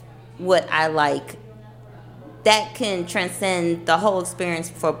myself what I like, that can transcend the whole experience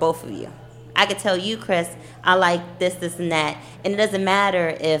for both of you. I could tell you, Chris, I like this, and that. And it doesn't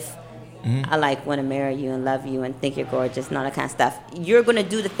matter if I want to marry you and love you and think you're gorgeous and all that kind of stuff. You're going to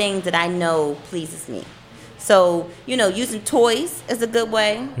do the things that I know pleases me. So, using toys is a good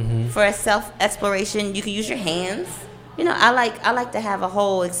way for a self-exploration. You can use your hands. I like to have a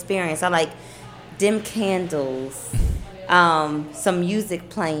whole experience. I like dim candles, some music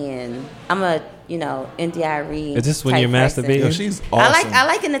playing. I'm a NDIRE. Is this when you're masturbating? Yo, she's awesome. I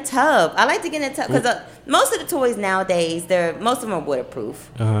like in the tub. I like to get in the tub because most of the toys nowadays, most of them are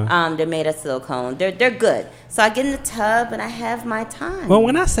waterproof. They're made of silicone. They're good. So I get in the tub and I have my time. Well,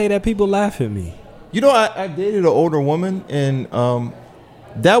 when I say that, people laugh at me. I dated an older woman, and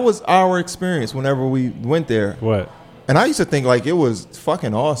that was our experience whenever we went there. What? And I used to think it was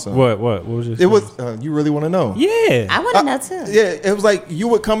fucking awesome. What was your experience? It was. You really want to know? Yeah, I want to know too. Yeah, it was like you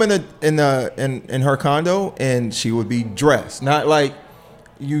would come in her condo, and she would be dressed, not like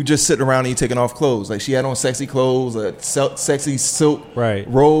you just sitting around and you taking off clothes. Like she had on sexy clothes, a sexy silk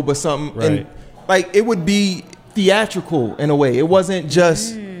robe or something, and it would be theatrical in a way. It wasn't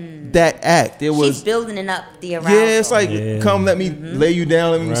just that act. It was she's building up the arousal. Yeah, it's like come, let me lay you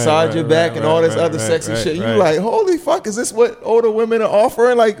down, let me massage your back, and all this other sexy shit. You like, holy fuck, is this what older women are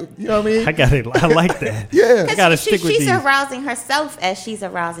offering? Like, you know what I mean? I got it. I like that. Yeah, I gotta stick with these. She's arousing herself as she's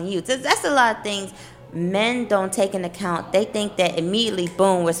arousing you. That's a lot of things men don't take into account. They think that immediately,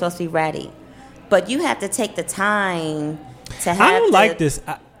 boom, we're supposed to be ready, but you have to take the time to have. I don't like this.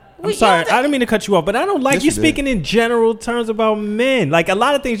 I'm sorry, I didn't mean to cut you off, but I don't like you speaking in general terms about men. Like a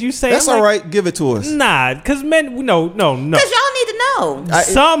lot of things you say. That's all right. Give it to us. Nah, because men, no. Because y'all need to know.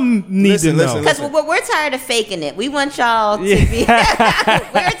 Some need to know. Because we're tired of faking it. We want y'all to be.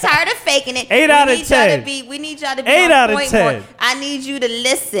 We're tired of faking it. 8 out of 10. We need y'all to be 8 out of 10. more. I need you to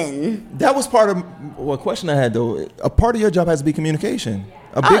listen. That was part of what question I had though. A part of your job has to be communication.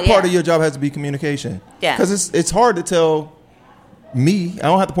 A big part of your job has to be communication. Yeah. Because it's hard to tell. Me, I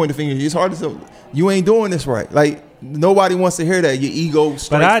don't have to point the finger. It's hard to say you ain't doing this right. Like nobody wants to hear that. Your ego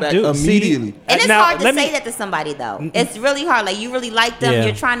strikes back immediately. And it's hard to say that to somebody though. It's really hard. Like you really like them. Yeah.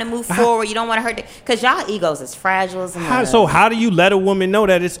 You're trying to move forward. You don't want to hurt them because y'all egos is fragile as a mother. So how do you let a woman know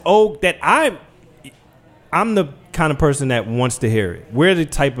that it's that I'm the kind of person that wants to hear it. We're the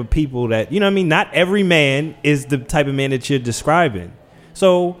type of people that Not every man is the type of man that you're describing.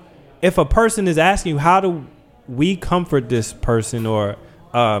 So if a person is asking you how to we comfort this person or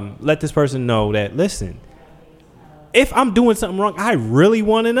let this person know that, listen, if I'm doing something wrong, I really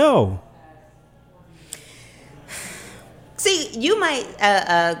want to know. See, you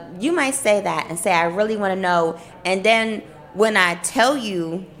might say that and say I really want to know, and then when I tell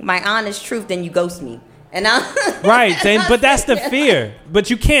you my honest truth, then you ghost me. And right, but that's the fear. But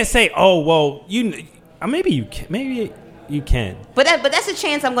you can't say, "Oh, well, maybe you can." Maybe you can. But that's a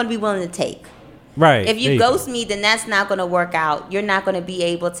chance I'm going to be willing to take. Right. If you ghost me, then that's not going to work out. You're not going to be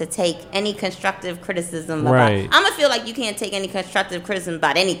able to take any constructive criticism about. Right. I'm going to feel like you can't take any constructive criticism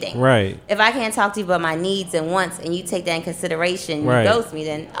about anything. Right. If I can't talk to you about my needs and wants, and you take that in consideration, you ghost me,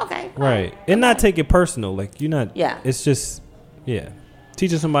 then okay. Right. And not take it personal. Like you're not. Yeah. It's just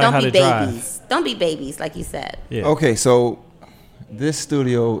teaching somebody Don't how be to babies. drive. Don't be babies, like you said. Yeah. Okay, so this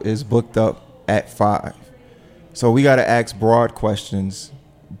studio is booked up at 5. So we got to ask broad questions,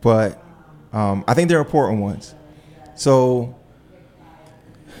 but I think they're important ones. So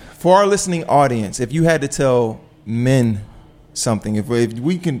for our listening audience, if you had to tell men something, if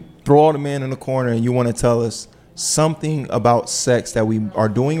we can throw all the men in the corner and you want to tell us something about sex that we are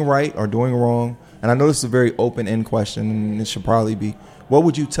doing right or doing wrong, and I know this is a very open-end question and it should probably be, what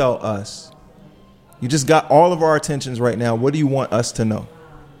would you tell us? You just got all of our attentions right now. What do you want us to know?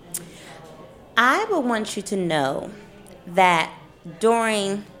 I would want you to know that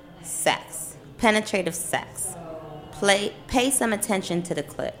during sex, penetrative sex, pay some attention to the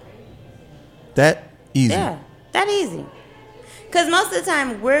clit. That easy. Yeah, that easy. Because most of the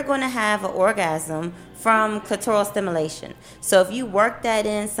time, we're going to have an orgasm from clitoral stimulation. So if you work that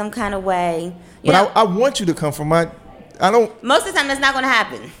in some kind of way, I want you to come from most of the time, that's not going to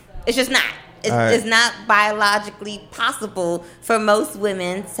happen. It's just not. It's not biologically possible for most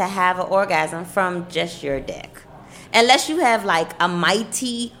women to have an orgasm from just your dick. Unless you have like a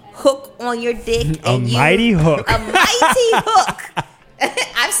mighty hook on your dick. Mighty hook. A mighty hook.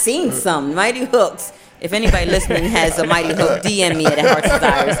 I've seen some mighty hooks. If anybody listening has a mighty hook, DM me at Hart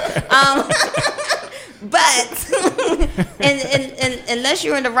Desires. But and unless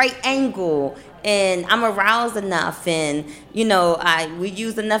you're in the right angle and I'm aroused enough and, we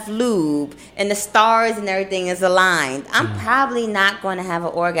use enough lube and the stars and everything is aligned, I'm probably not going to have an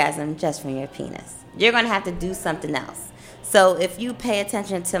orgasm just from your penis. You're going to have to do something else. So if you pay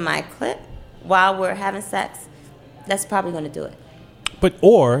attention to my clit while we're having sex, that's probably going to do it.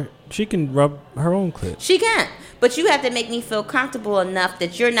 Or she can rub her own clit. She can. But you have to make me feel comfortable enough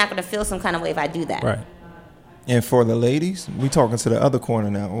that you're not going to feel some kind of way if I do that. Right. And for the ladies, we talking to the other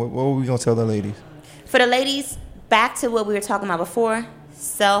corner now. What are we going to tell the ladies? For the ladies, back to what we were talking about before,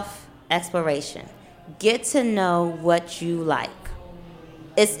 self-exploration. Get to know what you like.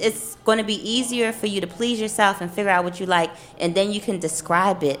 It's going to be easier for you to please yourself and figure out what you like, and then you can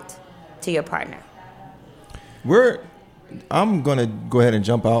describe it to your partner. I'm going to go ahead and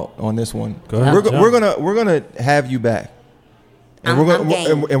jump out on this one. Go ahead. We're gonna have you back. And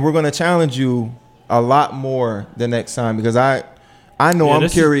we're going to challenge you a lot more the next time, because I know I'm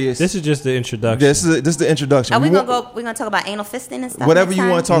curious. This is just the introduction. This is the introduction. Are we gonna go? We're gonna talk about anal fisting and stuff. Whatever you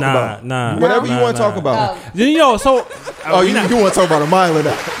want to talk about. Whatever you want to talk about. You want to talk about a mile now?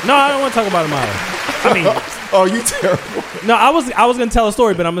 No, I don't want to talk about a mile. I mean, oh, you terrible. No, I was gonna tell a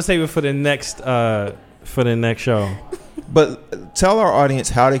story, but I'm gonna save it for the next show. But tell our audience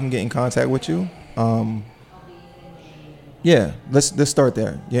how they can get in contact with you. Let's start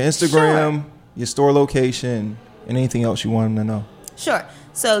there. Your Instagram, your store location, and anything else you want them to know. Sure.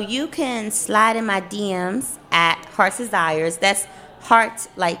 So you can slide in my DMs at Hart Desires. That's Hart,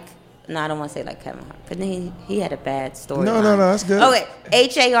 I don't want to say like Kevin Hart, because he had a bad story. No, that's good. Okay,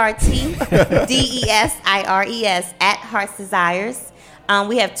 HartDesires at Hart Desires.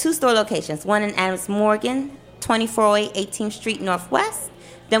 We have 2 store locations. One in Adams Morgan, 2408 18th Street Northwest.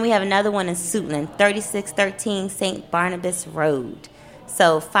 Then we have another one in Suitland, 3613 St. Barnabas Road.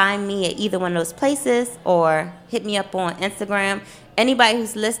 So find me at either one of those places or hit me up on Instagram. Anybody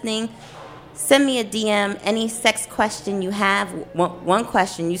who's listening, send me a DM. Any sex question you have, one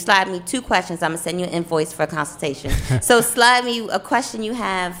question. You slide me 2 questions, I'm going to send you an invoice for a consultation. So slide me a question you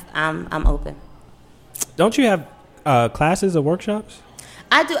have, I'm open. Don't you have classes or workshops?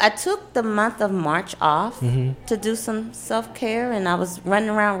 I do. I took the month of March off to do some self-care, and I was running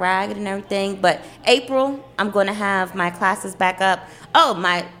around ragged and everything. But April, I'm going to have my classes back up. Oh,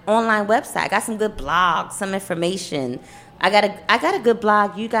 my online website. I got some good blogs, some information. I got a good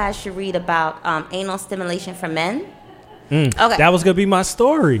blog you guys should read about anal stimulation for men. Okay. That was going to be my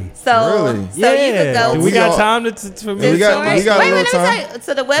story. So, really? So you could go. We got time for me. We got a little time.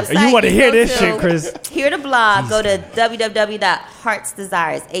 So the website. You want to hear this shit, Chris? Hear the blog. Go to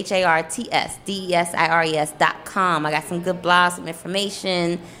www.hartsdesires, HartsDesires.com. I got some good blogs, some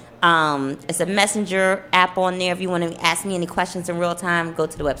information. It's a messenger app on there. If you want to ask me any questions in real time, go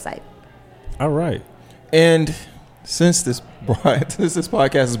to the website. All right. And since this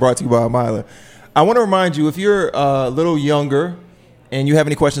podcast is brought to you by Mila, I want to remind you, if you're a little younger and you have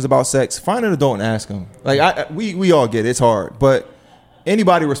any questions about sex, find an adult and ask them. Like we all get it. It's hard, but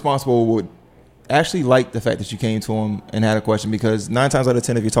anybody responsible would actually like the fact that you came to them and had a question, because 9 times out of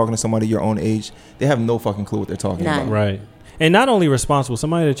 10, if you're talking to somebody your own age, they have no fucking clue what they're talking about. Right. And not only responsible,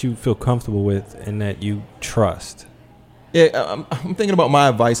 somebody that you feel comfortable with and that you trust. Yeah, I'm thinking about my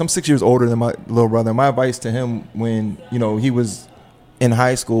advice. I'm 6 years older than my little brother. My advice to him when, he was in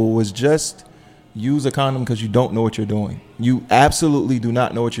high school was just use a condom, because you don't know what you're doing. You absolutely do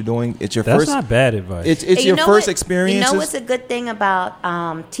not know what you're doing. It's your first. That's not bad advice. It's your first experience. You know what's a good thing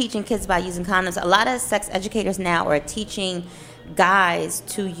about teaching kids about using condoms? A lot of sex educators now are teaching guys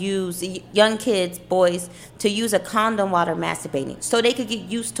to use, young kids, boys, to use a condom while they're masturbating, so they could get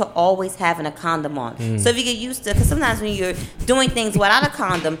used to always having a condom on. So if you get used to, because sometimes when you're doing things without a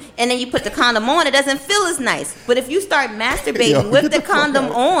condom and then you put the condom on, it doesn't feel as nice. But if you start masturbating with the condom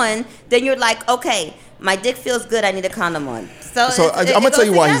on, then you're like, okay, my dick feels good, I need a condom on. So I'm gonna tell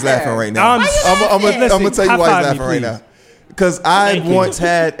you why he's laughing right now. I'm gonna tell you why he's laughing right now. Because I once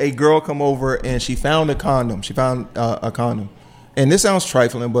had a girl come over and she found a condom. She found a condom. And this sounds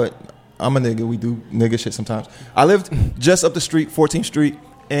trifling, but I'm a nigga. We do nigga shit sometimes. I lived just up the street, 14th Street,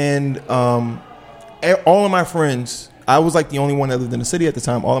 and all of my friends, I was like the only one that lived in the city at the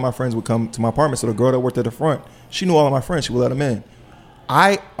time. All of my friends would come to my apartment. So the girl that worked at the front, she knew all of my friends. She would let them in.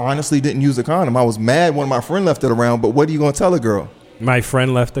 I honestly didn't use a condom. I was mad when my friend left it around, but what are you going to tell a girl? My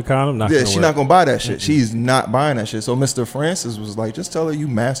friend left the condom? She's not going to buy that shit. Mm-hmm. She's not buying that shit. So Mr. Francis was like, just tell her you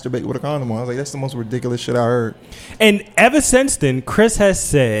masturbate with a condom on. I was like, that's the most ridiculous shit I heard. And ever since then, Chris has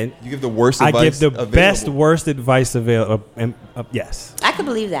said, you give the worst advice. I give the best, worst advice available. Yes. I could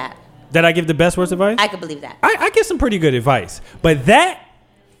believe that. That I give the best, worst advice? I could believe that. I give some pretty good advice. But that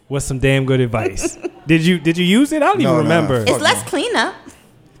was some damn good advice. Did you use it? I don't even remember. It's less cleanup.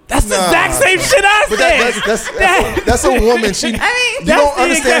 That's the exact same shit I said. That's a woman. You don't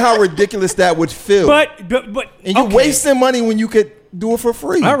understand how ridiculous that would feel. But and you're wasting money when you could do it for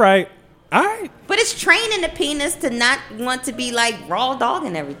free. All right. But it's training the penis to not want to be like raw dog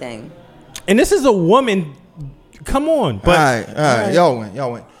and everything. And this is a woman. Come on. But all right.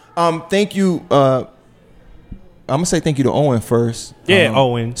 Y'all win. Thank you. I'm gonna say thank you to Owen first. Yeah,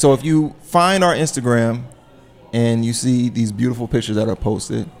 Owen. So if you find our Instagram and you see these beautiful pictures that are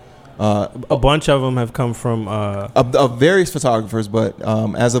posted. A bunch of them have come from of various photographers, but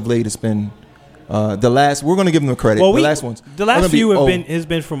as of late, it's been the last. We're going to give them the credit. Well, the last ones. The last few has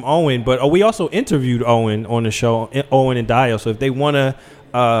been from Owen, but we also interviewed Owen on the show, Owen and Dio. So if they want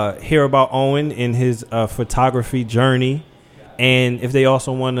to hear about Owen and his photography journey, and if they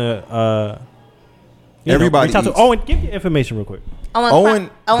also want to, everybody reach out to Owen, give your information real quick.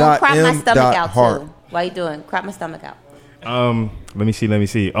 Owen crop my stomach out Hart. too. Why you doing? Crop my stomach out. Let me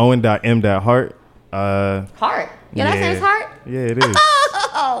see. Owen.m.hart. Hart? Your last name is Hart? Yeah, it is.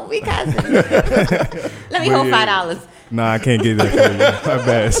 Oh, we cousins. Let me hold $5. Nah, I can't get that for you. My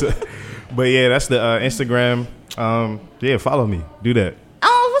bad. But yeah, that's the Instagram. Follow me. Do that.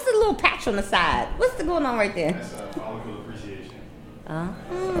 Oh, what's the little patch on the side? What's going on right there? That's follicle appreciation.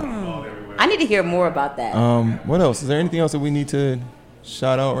 I need to hear more about that. What else? Is there anything else that we need to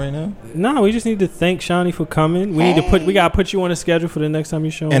shout out right now? No, we just need to thank Shani for coming. We gotta put you on a schedule for the next time you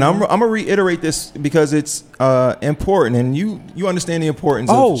show. And I'm gonna reiterate this because it's important, and you understand the importance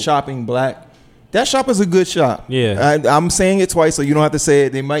of shopping black. That shop is a good shop. Yeah, I'm saying it twice, so you don't have to say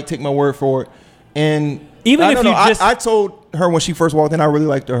it. They might take my word for it. And even if I told her when she first walked in, I really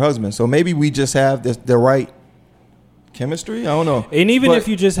liked her husband. So maybe we just have the right chemistry. I don't know. And even if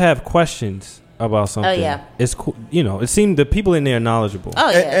you just have questions about something, it's cool. It seemed the people in there are knowledgeable.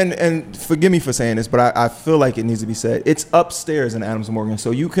 And forgive me for saying this, but I feel like it needs to be said. It's upstairs in Adams Morgan,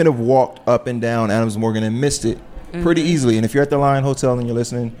 so you could have walked up and down Adams Morgan and missed it pretty easily. And if you're at the Lion Hotel and you're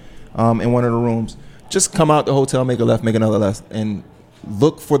listening in one of the rooms, just come out the hotel, make a left, make another left, and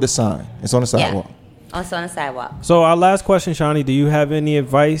look for the sign. It's on the sidewalk. It's on the sidewalk. So our last question, Shani, do you have any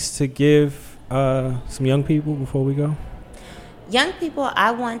advice to give some young people before we go? Young people,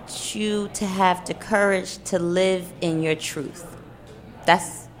 I want you to have the courage to live in your truth.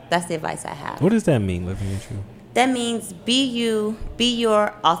 That's the advice I have. What does that mean, living in your truth? That means be you, be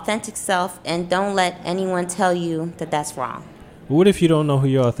your authentic self, and don't let anyone tell you that that's wrong. What if you don't know who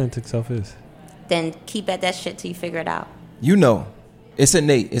your authentic self is? Then keep at that shit till you figure it out. It's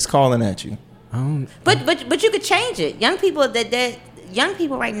innate. It's calling at you. But you could change it. Young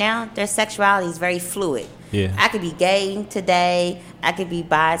people right now, their sexuality is very fluid. Yeah. I could be gay today. I could be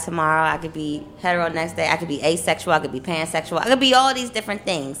bi tomorrow. I could be hetero next day. I could be asexual. I could be pansexual. I could be all these different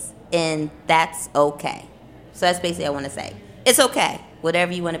things, and that's okay. So that's basically what I want to say. It's okay.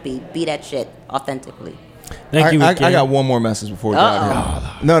 Whatever you want to be that shit authentically. Thank you. I again. got one more message before we get out of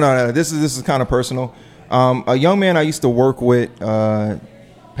here. No. This is kind of personal. A young man I used to work with,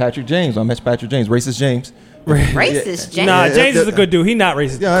 Patrick James. I met Patrick James, racist James. Racist James. Nah, James is a good dude. He's not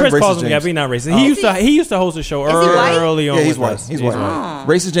racist. Yeah, Chris racist calls him, James. yeah, but he's not racist. He used to host a show Is he white? early on. Yeah, he's with white. us. He's Yeah, white.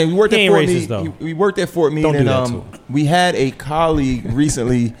 Racist James. We worked He at ain't Fort racist, Meade. though. We worked at Fort Meade, Don't do and that to him. we had a colleague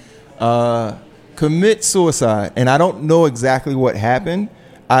recently commit suicide, and I don't know exactly what happened.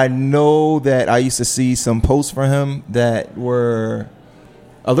 I know that I used to see some posts for him that were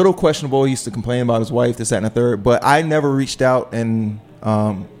a little questionable. He used to complain about his wife, this, that, and the third. But I never reached out, and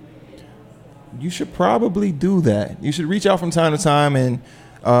you should probably do that. You should reach out from time to time, and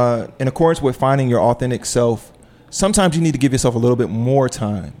in accordance with finding your authentic self, sometimes you need to give yourself a little bit more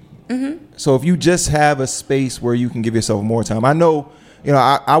time. Mm-hmm. So if you just have a space where you can give yourself more time. I know,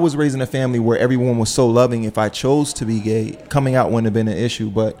 I was raised in a family where everyone was so loving. If I chose to be gay, coming out wouldn't have been an issue.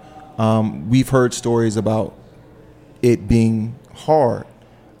 But we've heard stories about it being hard.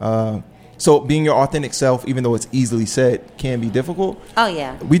 So being your authentic self, even though it's easily said, can be difficult. Oh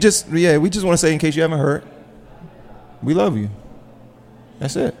yeah. We just want to say, in case you haven't heard, we love you.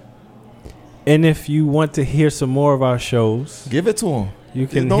 That's it. And if you want to hear some more of our shows, Give it to them. you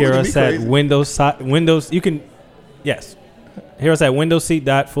can hear us at Windows. You can, yes, hear us at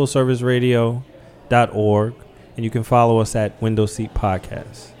windowseat.fullserviceradio.org, and you can follow us at Window Seat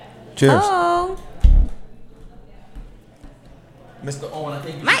Podcast. Cheers. Oh, Mr. Owen, I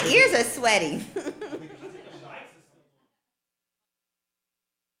think my ears are sweaty.